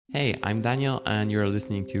Hey, I'm Daniel, and you're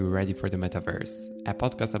listening to Ready for the Metaverse, a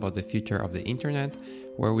podcast about the future of the internet,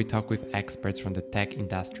 where we talk with experts from the tech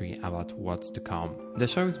industry about what's to come. The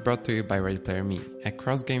show is brought to you by Ready Player Me, a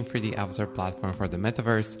cross-game 3D avatar platform for the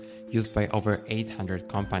metaverse used by over 800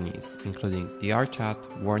 companies, including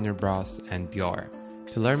VRChat, Warner Bros., and Dior.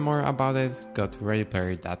 To learn more about it, go to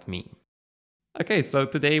readyplayer.me. Okay, so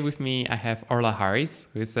today with me I have Orla,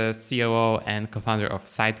 who is a COO and co-founder of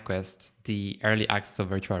SideQuest, the early access of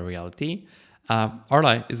virtual reality.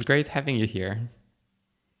 Orla, it's great having you here.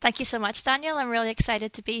 Thank you so much, Daniel. I'm really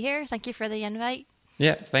excited to be here. Thank you for the invite.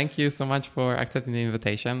 Yeah, thank you so much for accepting the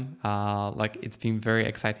invitation. It's been very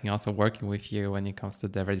exciting also working with you when it comes to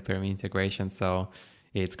the Ready Player Me integration. So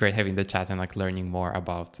it's great having the chat and learning more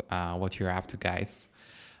about what you're up to, guys.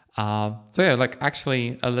 Let's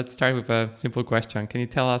start with a simple question. Can you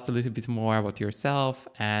tell us a little bit more about yourself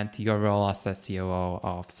and your role as a COO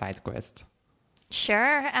of SideQuest?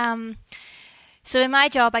 Sure. So in my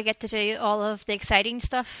job, I get to do all of the exciting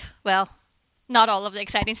stuff. Well, not all of the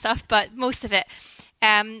exciting stuff, but most of it.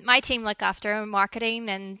 My team look after marketing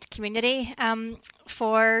and community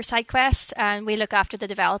for SideQuest, and we look after the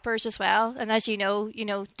developers as well. And as you know,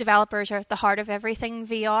 developers are at the heart of everything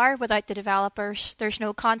VR. Without the developers, there's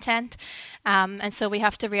no content. And so we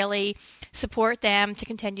have to really support them to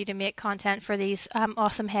continue to make content for these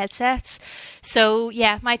awesome headsets. So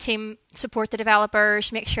yeah, my team support the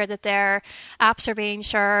developers, make sure that their apps are being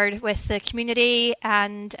shared with the community,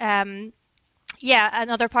 and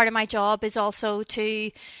another part of my job is also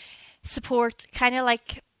to support kind of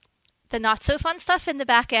like the not so fun stuff in the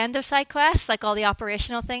back end of SideQuest, like all the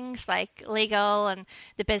operational things like legal and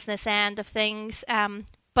the business end of things.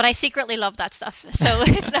 But I secretly love that stuff. So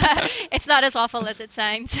it's not as awful as it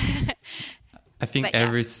sounds. I think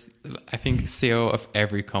I think CEO of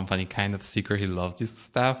every company kind of secretly loves this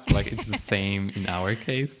stuff. It's the same in our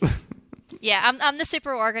case. Yeah, I'm the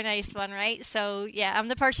super organized one, right? So yeah, I'm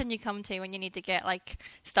the person you come to when you need to get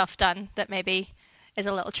stuff done that maybe is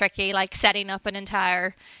a little tricky, like setting up an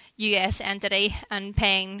entire US entity and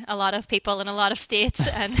paying a lot of people in a lot of states,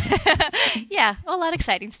 and yeah, all that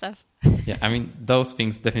exciting stuff. Yeah, I mean, those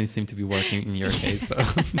things definitely seem to be working in your case, so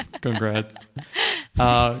congrats.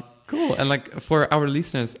 Cool. And for our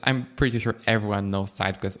listeners, I'm pretty sure everyone knows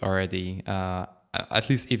SideQuest already. At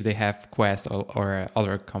least if they have Quest or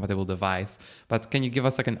other compatible device. But can you give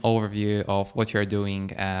us an overview of what you're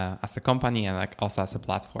doing as a company and also as a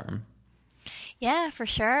platform? Yeah, for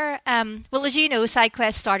sure. Well, as you know,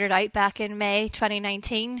 SideQuest started out back in May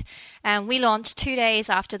 2019. We launched 2 days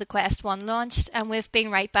after the Quest 1 launched, and we've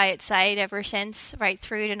been right by its side ever since, right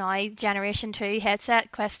through to now, Generation 2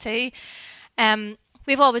 headset, Quest 2.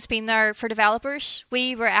 We've always been there for developers.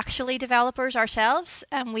 We were actually developers ourselves,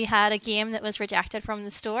 and we had a game that was rejected from the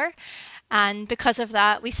store. And because of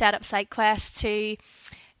that, we set up SideQuest to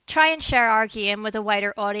try and share our game with a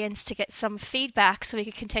wider audience to get some feedback so we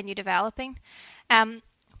could continue developing.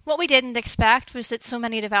 What we didn't expect was that so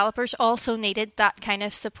many developers also needed that kind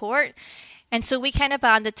of support. And so we kind of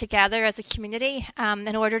banded together as a community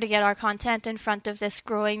in order to get our content in front of this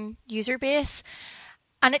growing user base.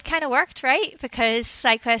 And it kind of worked, right? Because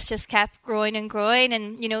SideQuest just kept growing and growing.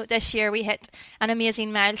 And, this year we hit an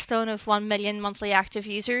amazing milestone of 1 million monthly active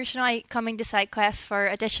users now coming to SideQuest for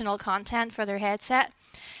additional content for their headset.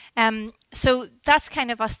 So that's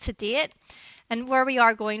kind of us to date. And where we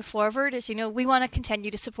are going forward is, we want to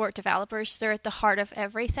continue to support developers. They're at the heart of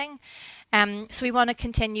everything. So we want to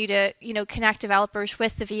continue to, connect developers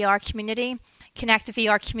with the VR community, connect the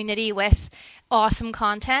VR community with awesome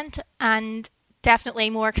content, and definitely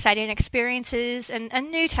more exciting experiences and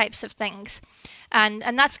new types of things. And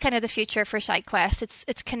that's kind of the future for SideQuest.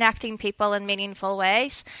 It's connecting people in meaningful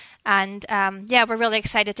ways. And we're really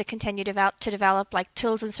excited to continue to develop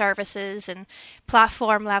tools and services and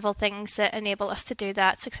platform level things that enable us to do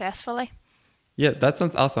that successfully. Yeah, that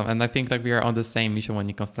sounds awesome. And I think we are on the same mission when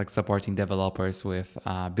it comes to supporting developers with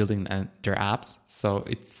building their apps. So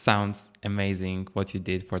it sounds amazing what you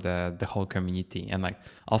did for the whole community. And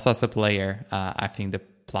also as a player, I think the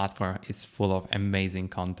platform is full of amazing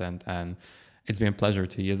content, and it's been a pleasure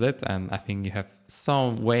to use it. And I think you have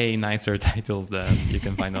some way nicer titles than you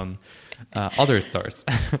can find on other stores.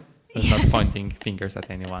 Not pointing fingers at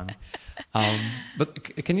anyone.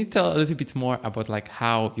 But can you tell a little bit more about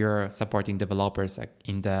how you're supporting developers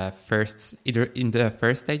either in the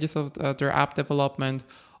first stages of their app development,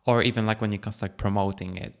 or even when it comes to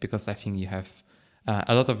promoting it? Because I think you have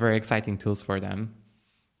a lot of very exciting tools for them.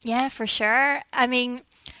 Yeah, for sure. I mean,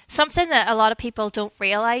 something that a lot of people don't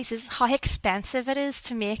realize is how expensive it is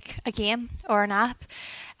to make a game or an app.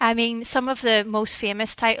 I mean, some of the most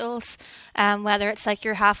famous titles, whether it's like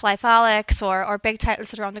your Half-Life Alyx or big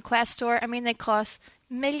titles that are on the Quest Store, I mean, they cost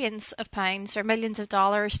millions of pounds or millions of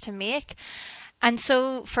dollars to make. And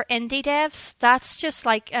so for indie devs, that's just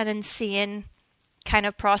like an insane kind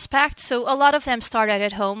of prospect. So a lot of them start out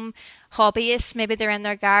at home, hobbyists, maybe they're in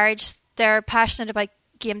their garage, they're passionate about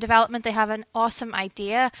game development, they have an awesome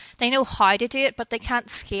idea, they know how to do it, but they can't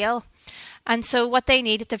scale. And so what they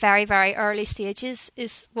need at the very, very early stages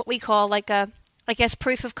is what we call like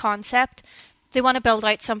proof of concept. They want to build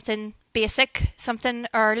out something basic, something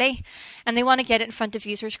early, and they want to get it in front of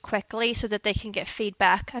users quickly so that they can get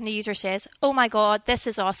feedback. And the user says, oh my God, this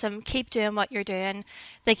is awesome. Keep doing what you're doing.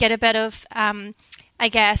 They get a bit of,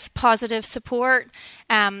 positive support.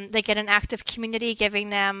 They get an active community giving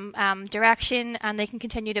them direction, and they can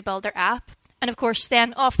continue to build their app. And of course,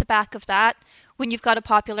 then off the back of that, when you've got a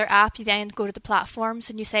popular app, you then go to the platforms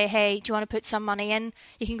and you say, hey, do you want to put some money in?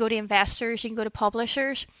 You can go to investors, you can go to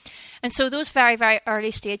publishers. And so those very, very early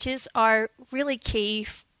stages are really key.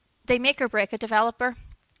 They make or break a developer.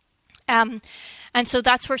 And so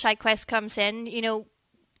that's where SideQuest comes in. You know,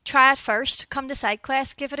 try it first. Come to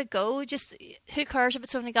SideQuest, give it a go. Just who cares if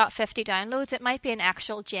it's only got 50 downloads? It might be an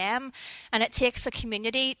actual gem. And it takes the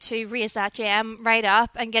community to raise that gem right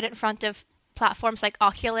up and get it in front of platforms like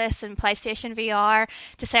Oculus and PlayStation VR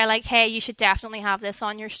to say like, hey, you should definitely have this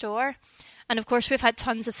on your store. And of course, we've had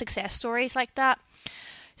tons of success stories like that.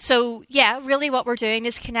 So yeah, really what we're doing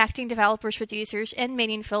is connecting developers with users in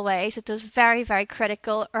meaningful ways at those very, very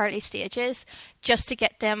critical early stages, just to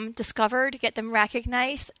get them discovered, get them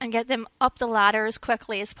recognized, and get them up the ladder as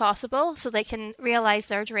quickly as possible so they can realize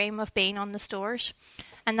their dream of being on the stores.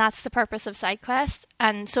 And that's the purpose of SideQuest.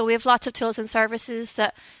 And so we have lots of tools and services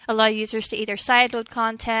that allow users to either sideload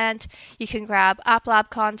content, you can grab App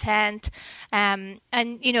Lab content, and,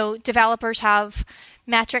 you know, developers have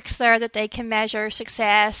metrics there that they can measure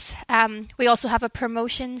success. We also have a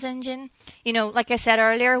promotions engine. You know, like I said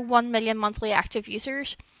earlier, 1 million monthly active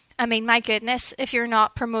users. I mean, my goodness, if you're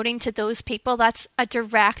not promoting to those people, that's a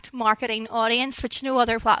direct marketing audience, which no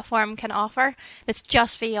other platform can offer. It's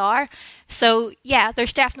just VR. So yeah,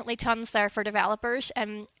 there's definitely tons there for developers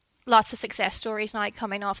and lots of success stories now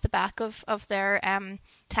coming off the back of their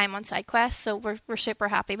time on SideQuest. So we're super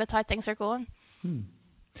happy with how things are going.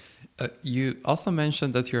 You also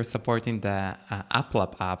mentioned that you're supporting the App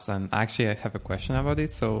Lab apps, and actually I have a question about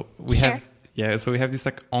it. So we have this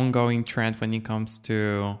like ongoing trend when it comes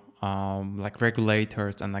to like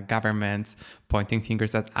regulators and like governments pointing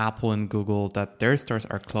fingers at Apple and Google that their stores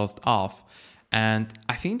are closed off. And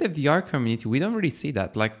I think the VR community, we don't really see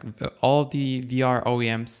that. Like all the VR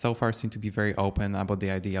OEMs so far seem to be very open about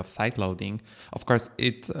the idea of side loading. Of course,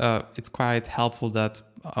 it's quite helpful that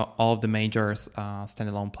all of the major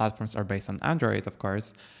standalone platforms are based on Android, of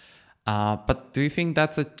course. But do you think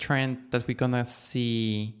that's a trend that we're going to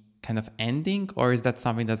see kind of ending, or is that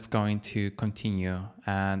something that's going to continue?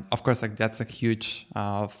 And of course, like that's a huge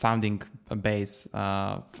founding base,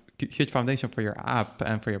 huge foundation for your app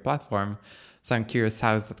and for your platform. So I'm curious,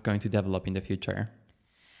 how is that going to develop in the future?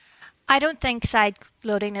 I don't think side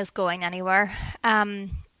loading is going anywhere.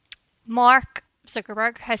 Mark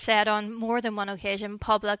Zuckerberg has said on more than one occasion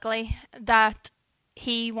publicly that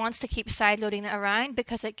he wants to keep side loading around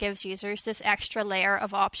because it gives users this extra layer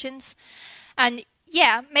of options. And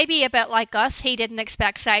yeah, maybe a bit like us, he didn't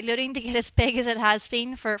expect sideloading to get as big as it has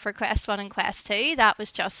been for Quest 1 and Quest 2. That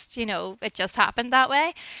was just, you know, it just happened that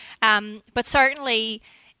way. But certainly,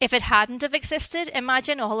 if it hadn't have existed,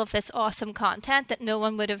 imagine all of this awesome content that no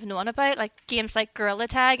one would have known about, like games like Gorilla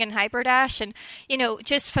Tag and Hyperdash and, you know,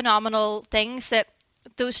 just phenomenal things that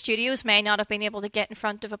those studios may not have been able to get in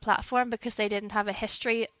front of a platform because they didn't have a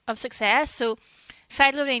history of success. So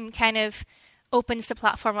sideloading kind of opens the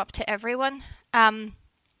platform up to everyone.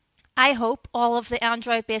 I hope all of the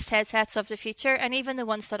Android-based headsets of the future, and even the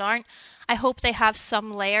ones that aren't, I hope they have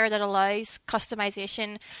some layer that allows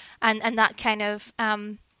customization and that kind of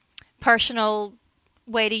personal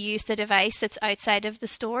way to use the device that's outside of the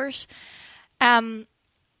stores.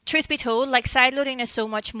 Truth be told, like sideloading is so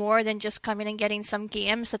much more than just coming and getting some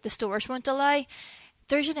games that the stores won't allow.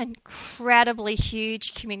 There's an incredibly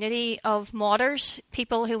huge community of modders,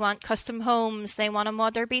 people who want custom homes, they want to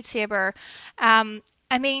mod their Beat Saber.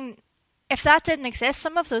 I mean, if that didn't exist,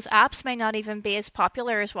 some of those apps may not even be as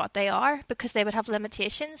popular as what they are because they would have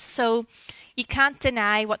limitations. So you can't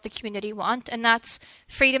deny what the community want, and that's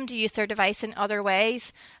freedom to use their device in other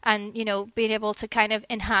ways, and being able to kind of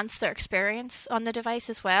enhance their experience on the device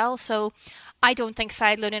as well. So I don't think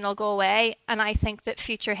side loading will go away, and I think that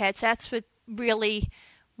future headsets would really,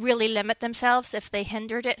 really limit themselves if they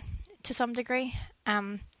hindered it to some degree.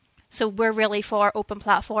 So we're really for open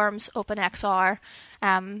platforms, open XR,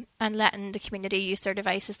 and letting the community use their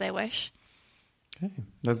device as they wish. Okay,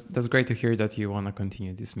 that's great to hear that you want to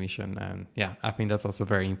continue this mission, and yeah, I think that's also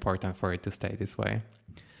very important for it to stay this way.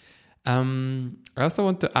 I also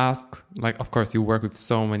want to ask, like, of course, you work with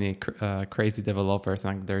so many crazy developers,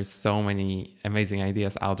 and there's so many amazing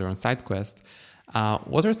ideas out there on SideQuest.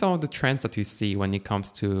 What are some of the trends that you see when it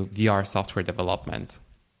comes to VR software development?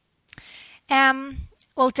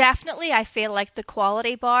 Well, definitely, I feel like the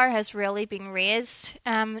quality bar has really been raised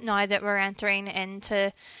now that we're entering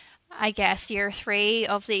into, I guess, year 3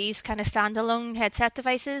 of these kind of standalone headset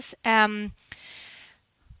devices. I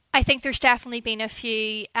think there's definitely been a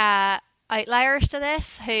few outliers to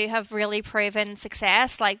this who have really proven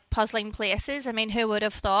success, like Puzzling Places. I mean, who would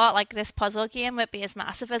have thought like this puzzle game would be as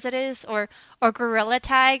massive as it is? Or Gorilla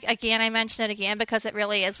Tag. Again, I mention it again because it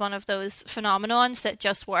really is one of those phenomenons that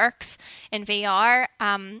just works in VR.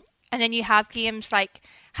 And then you have games like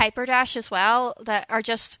Hyperdash as well that are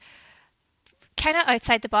just kind of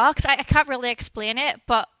outside the box. I can't really explain it,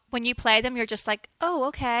 but when you play them, you're just like, oh,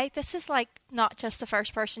 okay, this is like not just a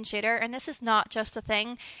first-person shooter, and this is not just a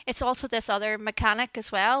thing. It's also this other mechanic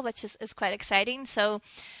as well, which is quite exciting. So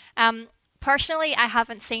personally, I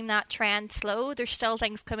haven't seen that trend slow. There's still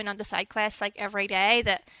things coming onto SideQuest like every day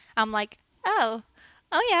that I'm like, oh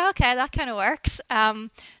yeah, okay, that kind of works.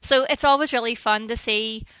 So it's always really fun to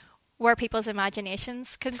see where people's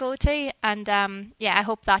imaginations can go to. And I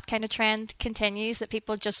hope that kind of trend continues, that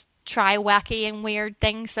people just try wacky and weird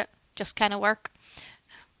things that just kind of work.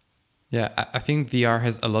 Yeah, I think VR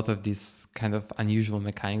has a lot of these kind of unusual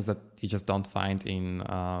mechanics that you just don't find in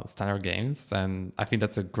standard games. And I think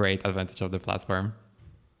that's a great advantage of the platform.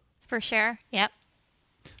 For sure, yep.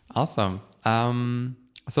 Awesome.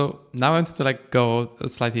 So now I want to go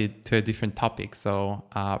slightly to a different topic. So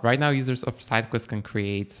right now, users of SideQuest can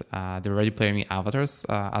create the Ready Player Me avatars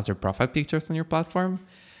as their profile pictures on your platform.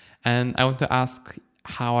 And I want to ask,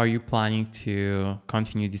 how are you planning to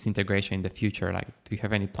continue this integration in the future? Do you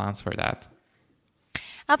have any plans for that?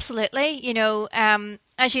 Absolutely.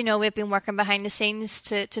 As you know, we've been working behind the scenes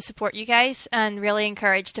to support you guys and really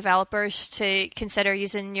encourage developers to consider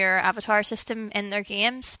using your avatar system in their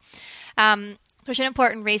games. There's an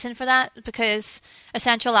important reason for that, because a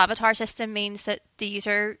central avatar system means that the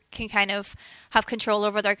user can kind of have control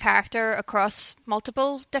over their character across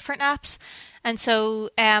multiple different apps. And so,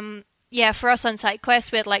 for us on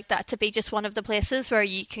SideQuest, we'd like that to be just one of the places where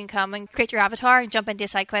you can come and create your avatar and jump into a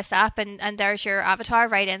SideQuest app, and there's your avatar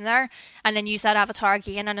right in there, and then use that avatar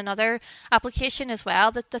again on another application as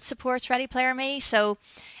well that supports Ready Player Me. So,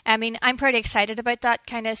 I mean, I'm pretty excited about that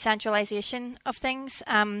kind of centralization of things.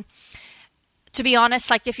 To be honest,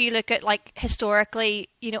 if you look at historically,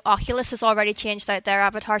 Oculus has already changed out their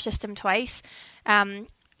avatar system twice.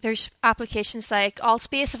 There's applications like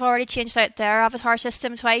Altspace have already changed out their avatar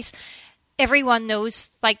system twice. Everyone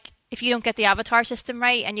knows, if you don't get the avatar system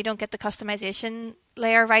right and you don't get the customization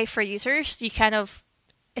layer right for users,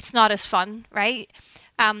 it's not as fun, right?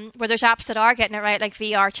 Where there's apps that are getting it right, like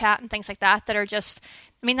VR chat and things like that are just,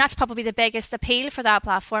 that's probably the biggest appeal for that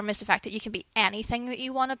platform, is the fact that you can be anything that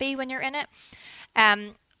you want to be when you're in it.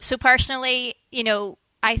 So personally,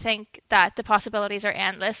 I think that the possibilities are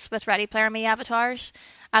endless with Ready Player Me avatars.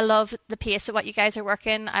 I love the pace of what you guys are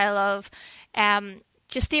working. I love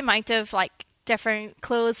just the amount of different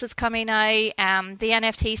clothes that's coming out, the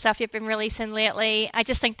NFT stuff you've been releasing lately. I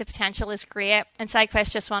just think the potential is great, and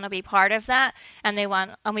SideQuest just want to be part of that, and we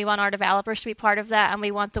want our developers to be part of that, and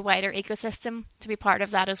we want the wider ecosystem to be part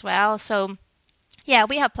of that as well. So yeah,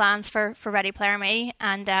 we have plans for Ready Player Me,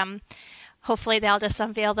 and hopefully they'll just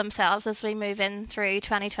unveil themselves as we move in through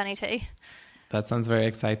 2022. That sounds very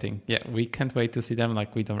exciting. Yeah, we can't wait to see them.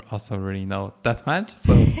 We don't also really know that much,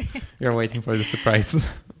 so we're waiting for the surprise.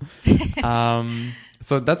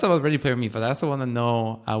 So that's about Ready Player Me, but I also want to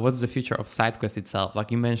know what's the future of SideQuest itself.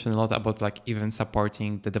 You mentioned a lot about even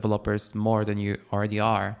supporting the developers more than you already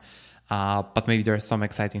are, but maybe there are some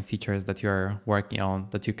exciting features that you're working on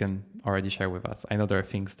that you can already share with us. I know there are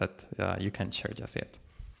things that you can't share just yet.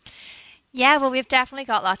 Yeah, well, we've definitely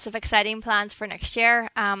got lots of exciting plans for next year,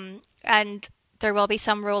 and there will be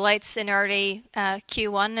some rollouts in early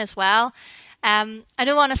Q1 as well. I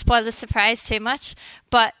don't want to spoil the surprise too much,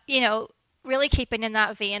 but really keeping in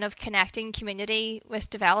that vein of connecting community with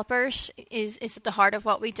developers is at the heart of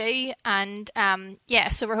what we do. And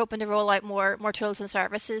so we're hoping to roll out more tools and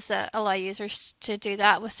services that allow users to do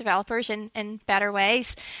that with developers in better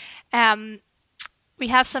ways. We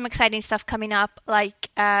have some exciting stuff coming up, like,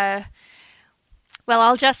 I'll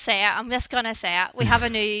just say it. I'm just going to say it. We have a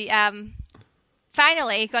new...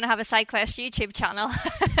 finally going to have a SideQuest YouTube channel.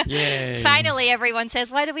 Yay. Finally, everyone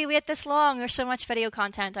says, why do we wait this long? There's so much video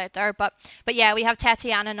content out there. But yeah, we have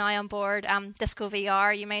Tatiana now on board, Disco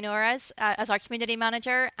VR, you may know her as our community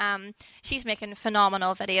manager. She's making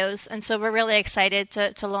phenomenal videos. And so we're really excited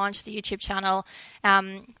to launch the YouTube channel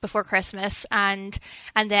before Christmas. And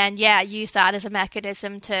then, use that as a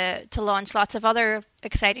mechanism to launch lots of other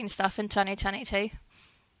exciting stuff in 2022.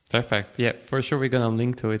 Perfect. Yeah, for sure. We're going to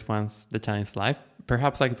link to it once the channel is live.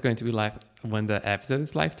 Perhaps it's going to be live when the episode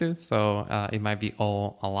is live too. So it might be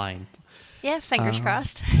all aligned. Yeah, fingers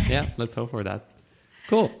crossed. Yeah, let's hope for that.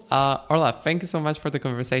 Cool. Orla, thank you so much for the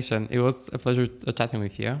conversation. It was a pleasure chatting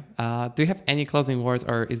with you. Do you have any closing words,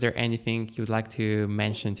 or is there anything you'd like to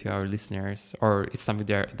mention to our listeners, or is something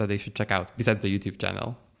there that they should check out besides the YouTube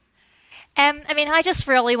channel? I just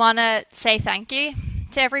really want to say thank you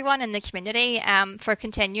to everyone in the community for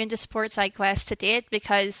continuing to support SideQuest to date,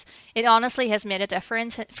 because it honestly has made a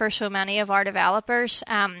difference for so many of our developers,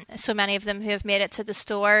 so many of them who have made it to the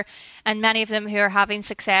store, and many of them who are having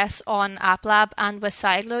success on App Lab and with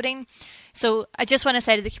sideloading. So I just want to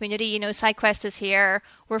say to the community, SideQuest is here.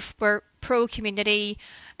 We're pro community,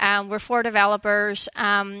 we're for developers,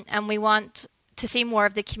 and we want to see more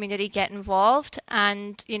of the community get involved,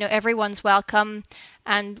 and everyone's welcome.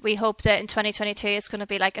 And we hope that in 2022 it's going to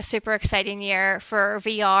be like a super exciting year for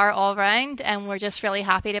VR all around, and we're just really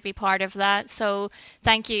happy to be part of that. So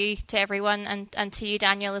thank you to everyone, and to you,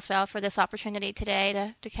 Daniel, as well, for this opportunity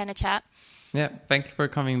today to kind of chat. Yeah, thank you for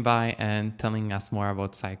coming by and telling us more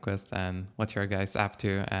about SideQuest and what you're guys up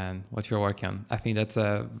to and what you're working on. I think that's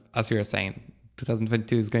as you were saying,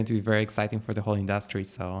 2022 is going to be very exciting for the whole industry.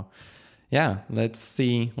 So yeah, let's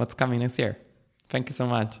see what's coming next year. Thank you so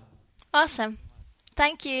much. Awesome.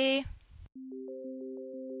 Thank you.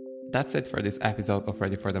 That's it for this episode of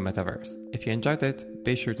Ready for the Metaverse. If you enjoyed it,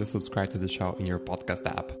 be sure to subscribe to the show in your podcast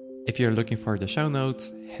app. If you're looking for the show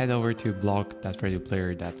notes, head over to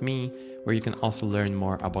blog.readyplayer.me, where you can also learn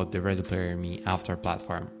more about the Ready Player Me Avatar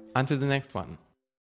platform. Until the next one.